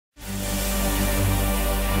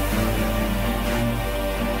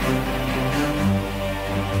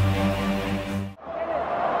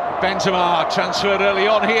Benzema transferred early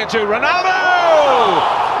on here to Ronaldo!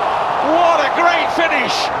 What a great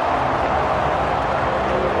finish!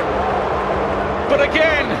 But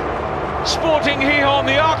again, Sporting Gijón,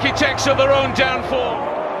 the architects of their own downfall.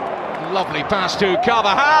 Lovely pass to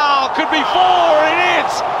Carvajal, could be four, it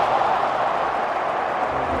is!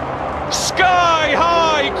 Sky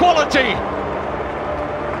high quality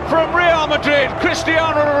from Real Madrid.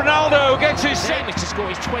 Cristiano Ronaldo gets his second to score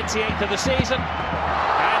his 28th of the season,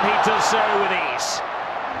 and he does so with ease.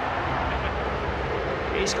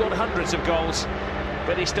 He scored hundreds of goals,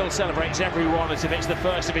 but he still celebrates every one as if it's the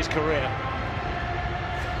first of his career.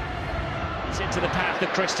 It's into the path of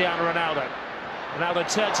Cristiano Ronaldo. Ronaldo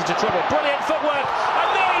turns into trouble. Brilliant footwork.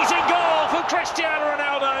 Amazing goal from Cristiano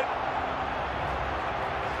Ronaldo.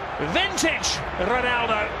 Vintage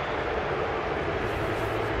Ronaldo.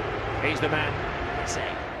 He's the man.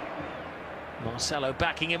 Marcelo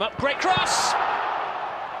backing him up. Great cross.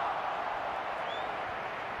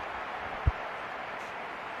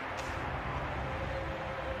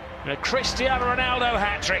 A Cristiano Ronaldo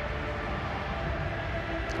hat-trick.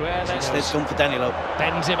 Well, they've done for Danilo.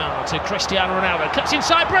 Benzema to Cristiano Ronaldo. Cuts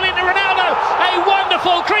inside, brilliant to Ronaldo. A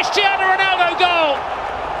wonderful Cristiano Ronaldo goal.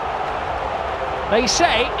 They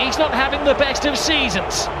say he's not having the best of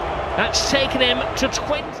seasons. That's taken him to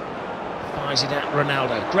 20. Fires it at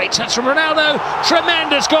Ronaldo. Great touch from Ronaldo.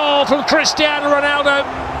 Tremendous goal from Cristiano Ronaldo.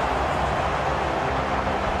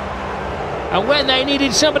 And when they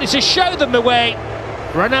needed somebody to show them the way,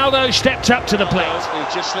 Ronaldo stepped up to the plate. He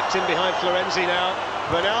just slipped in behind Florenzi now.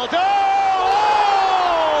 Ronaldo!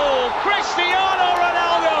 Oh! Cristiano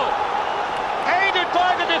Ronaldo! Aided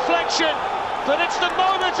by the deflection, but it's the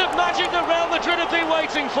moment of magic that Real Madrid have been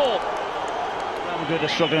waiting for. Real Madrid are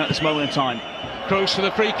struggling at this moment in time. Kroos for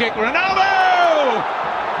the free kick. Ronaldo!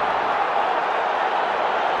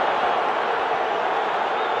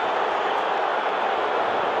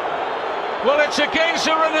 Well, it's against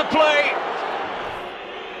her in the play.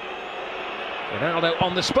 Ronaldo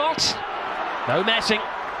on the spot. No messing.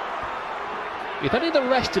 If only the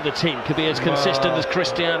rest of the team could be as consistent as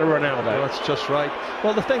Cristiano Ronaldo. That's just right.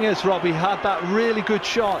 Well, the thing is, Rob, he had that really good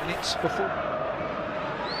shot, and it's before.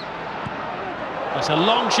 That's a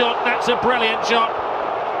long shot. That's a brilliant shot.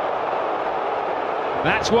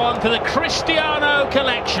 That's one for the Cristiano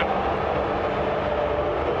collection.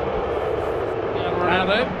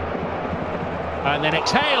 Ronaldo. And then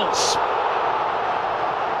exhales.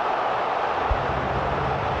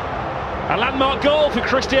 A landmark goal for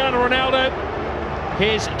Cristiano Ronaldo.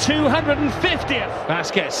 His 250th.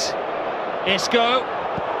 Vasquez. Isco.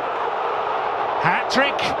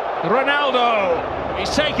 Hat-trick. Ronaldo.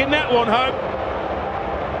 He's taken that one home.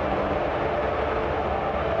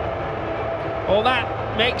 Well,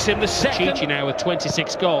 that makes him the second. Chichi now with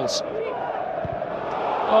 26 goals.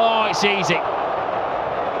 Oh, it's easy.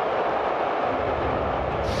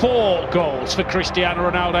 4 goals for Cristiano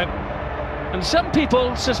Ronaldo. And some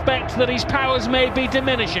people suspect that his powers may be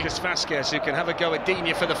diminishing. Vasquez, who can have a go at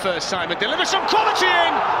Digne for the first time and deliver some quality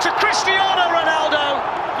in to Cristiano Ronaldo.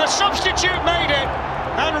 The substitute made it,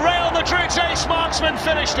 and Real Madrid's ace marksman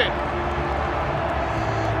finished it.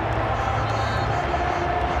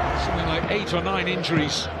 Something like 8 or 9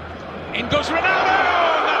 injuries. In goes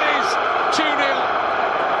Ronaldo! That is 2-0.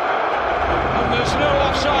 And there's no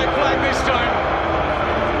offside flag this time.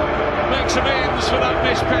 Makes amends for that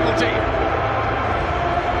missed penalty.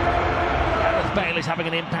 Bale is having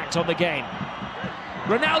an impact on the game.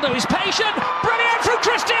 Ronaldo is patient. Brilliant from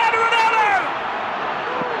Cristiano Ronaldo!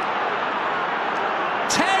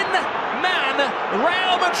 10-man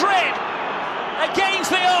Real Madrid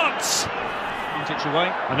against the odds. It's away.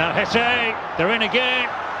 And now Hesse, they're in again.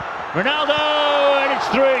 Ronaldo, and it's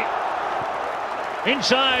 3.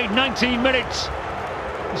 Inside 19 minutes.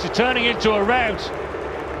 This is turning into a rout.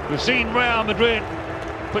 We've seen Real Madrid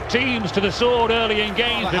put teams to the sword early in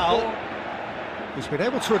games before. Who's been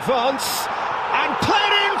able to advance and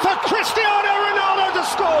played in for Cristiano Ronaldo to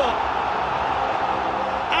score.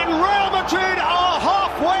 And Real Madrid are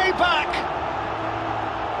halfway back.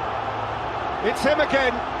 It's him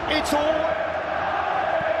again. It's all.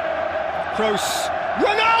 Kroos.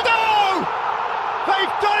 Ronaldo!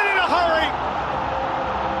 They've done it in a hurry.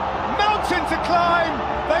 Mountain to climb.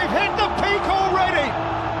 They've hit the peak already.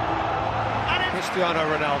 And Cristiano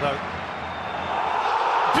Ronaldo.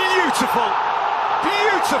 Beautiful.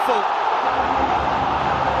 Beautiful!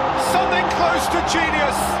 Something close to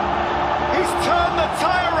genius. He's turned the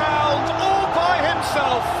tie around all by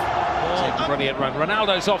himself. Oh, brilliant run.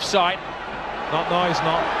 Ronaldo's offside. No, he's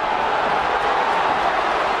not.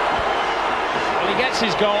 Well, he gets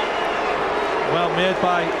his goal. Well made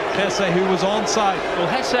by Hesse, who was onside. Well,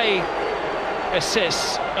 Hesse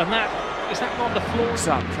assists, and is that on the floor?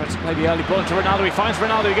 Tries to play the early ball to Ronaldo. He finds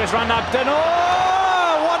Ronaldo. He goes round that.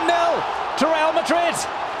 Oh, 1-0 to Real Madrid.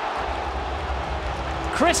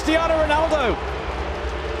 Cristiano Ronaldo.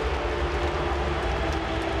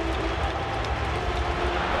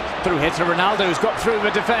 Through here to Ronaldo, who's got through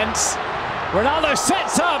the defence. Ronaldo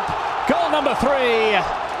sets up goal number 3.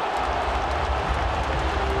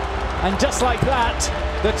 And just like that,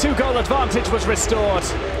 the 2-goal advantage was restored.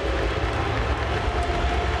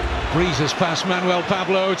 Breezes past Manuel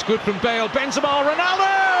Pablo, it's good from Bale, Benzema,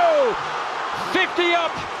 Ronaldo! 50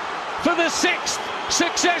 up for the 6th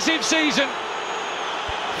successive season.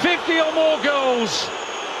 50 or more goals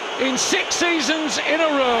in 6 seasons in a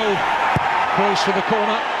row. Close for the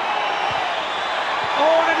corner.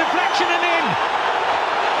 Oh, and a deflection and in!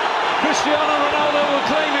 Cristiano Ronaldo will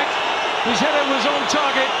claim it. His header was on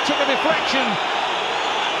target, took a deflection.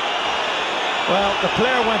 Well, the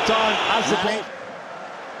player went on as the ball.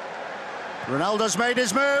 Ronaldo's made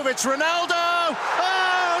his move, it's Ronaldo!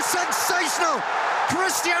 Oh, sensational!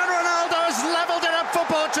 Cristiano Ronaldo has levelled it up for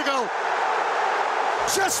Portugal!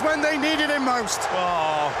 Just when they needed him most.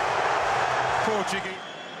 Oh, Portuguese.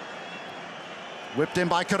 Whipped in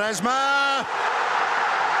by Quaresma!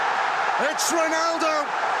 It's Ronaldo!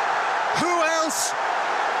 Who else?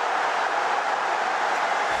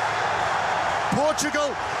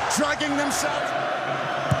 Portugal dragging themselves.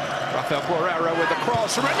 Rafael Guerreiro with the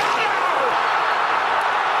cross, Ronaldo!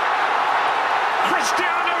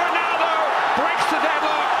 Cristiano Ronaldo breaks the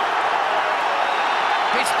deadlock.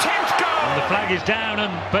 His 10th goal. And the flag is down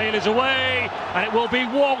and Bale is away, and it will be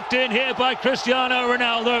walked in here by Cristiano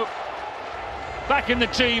Ronaldo. Back in the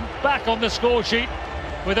team, back on the score sheet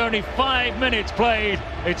with only 5 minutes played.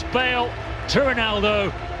 It's Bale to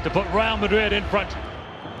Ronaldo to put Real Madrid in front.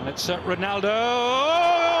 And it's Ronaldo.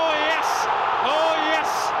 Oh yes! Oh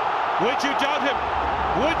yes! Would you doubt him?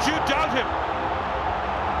 Would you doubt him?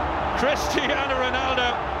 Cristiano Ronaldo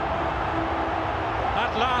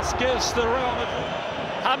at last gives the Real Madrid.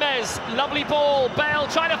 James, lovely ball. Bale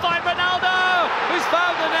trying to find Ronaldo, who's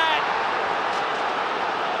found the net.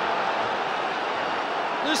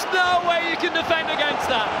 There's no way you can defend against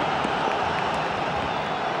that.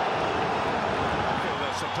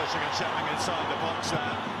 There's some pushing and shoving inside the box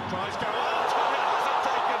there. Tries go out. It hasn't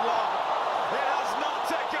taken long. It has not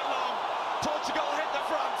taken long. Portugal hit the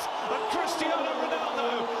front, and Cristiano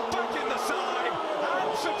Ronaldo back in the side.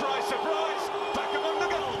 And surprise, surprise, back among the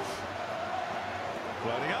goals.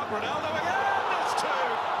 Loading up, Ronaldo again. That's 2.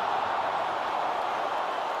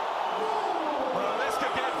 Well, this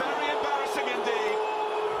could get very embarrassing indeed.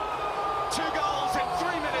 2 goals in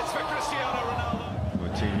 3 minutes for Cristiano Ronaldo.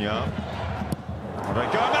 Coutinho.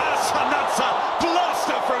 Gomez, and that's a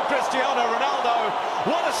blaster from Cristiano Ronaldo.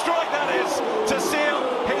 What a strike that is to seal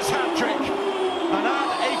his hat-trick. And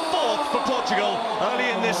add a 4th for Portugal early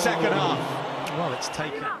in this second half. Well, it's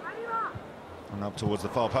taken. And up towards the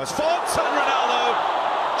far post. Forts and Ronaldo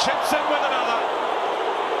chips in with another.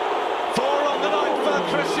 4 on the night for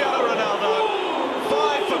Cristiano Ronaldo.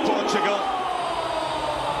 5 for Portugal.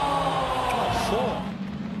 4.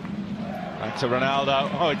 Back to Ronaldo.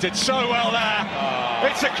 Oh, he did so well there. Oh.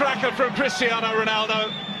 It's a cracker from Cristiano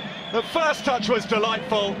Ronaldo. The first touch was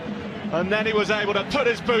delightful, and then he was able to put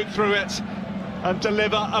his boot through it and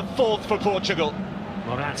deliver a 4th for Portugal.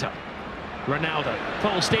 Morata, Ronaldo,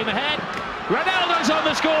 full steam ahead. Ronaldo's on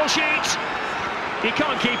the score sheet. You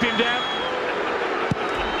can't keep him down.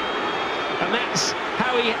 And that's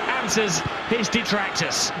how he answers his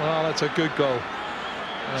detractors. Well, that's a good goal.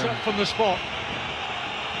 Up from the spot.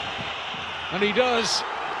 And he does.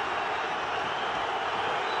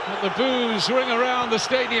 Let the boos ring around the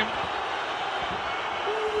stadium.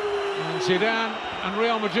 And Zidane and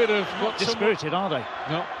Real Madrid have got Dispirited, are they?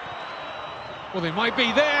 No. Well, they might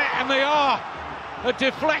be there, and they are. A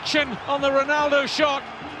deflection on the Ronaldo shot,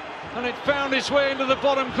 and it found its way into the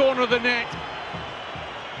bottom corner of the net.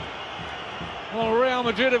 Well, Real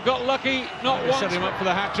Madrid have got lucky, not once. Set him up for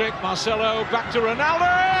the hat-trick. Marcelo, back to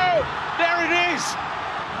Ronaldo! There it is!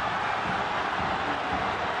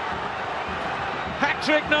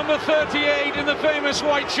 Hat-trick number 38 in the famous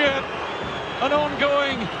white shirt. An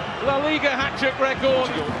ongoing La Liga hat-trick record.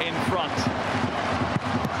 In front.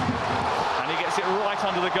 And he gets it right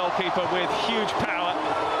under the goalkeeper with huge power.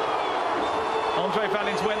 Andre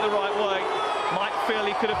Valens went the right way. Might feel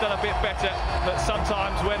he could have done a bit better, but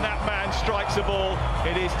sometimes when that man strikes a ball,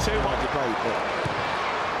 it is too much.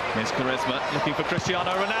 Here's Quaresma looking for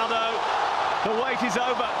Cristiano Ronaldo. The wait is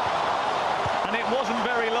over, and it wasn't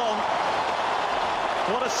very long.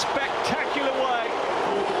 What a spectacular way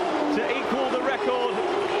to equal the record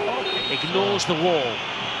ignores the wall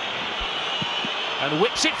and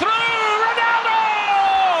whips it through. Ronaldo!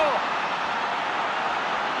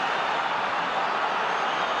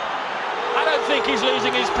 I don't think he's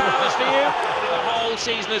losing his powers for you the whole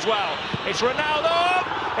season as well. It's Ronaldo.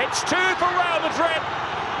 It's 2 for Real Madrid.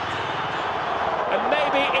 And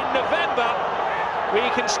maybe in November we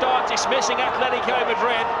can start dismissing Atletico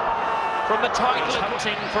Madrid from the title. He's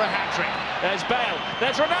hunting for a hat-trick. There's Bale.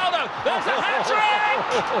 There's Ronaldo. There's a hat-trick!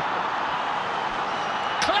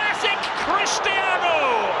 Classic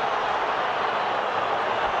Cristiano!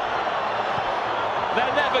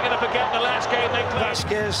 They're never going to forget the last game they played.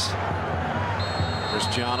 Vasquez.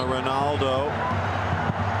 Cristiano Ronaldo.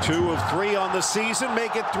 2 of 3 on the season,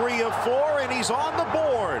 make it 3 of 4, and he's on the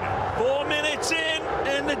board. 4 minutes in,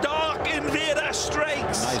 and the dark Invera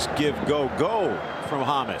strikes. Nice give, go from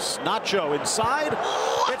James. Nacho inside.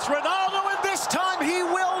 It's Ronaldo, and this time he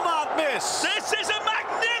will not miss. This is a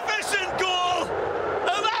magnificent goal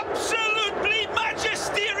of absolutely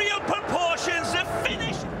magisterial proportions. The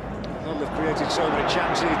finish. Well, they've created so many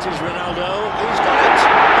chances. It is Ronaldo. He's got it.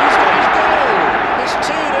 He's got his goal. It's 2-0,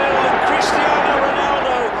 and Cristiano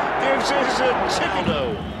Ronaldo gives us a Ronaldo.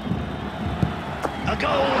 A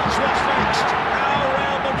goal is what's next. How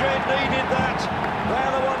Real Madrid needed that.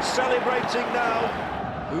 They're the ones celebrating now.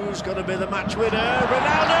 Who's going to be the match winner?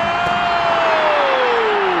 Ronaldo!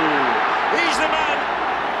 He's the man.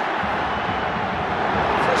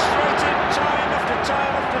 Frustrated time after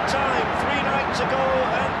time after time. 3 nights ago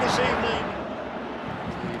and this evening.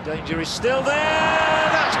 The danger is still there.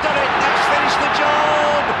 That's done it. That's finished the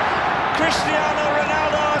job. Cristiano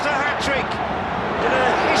Ronaldo has a hat-trick in a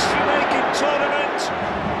history-making tournament.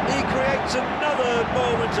 He creates another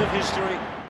moment of history.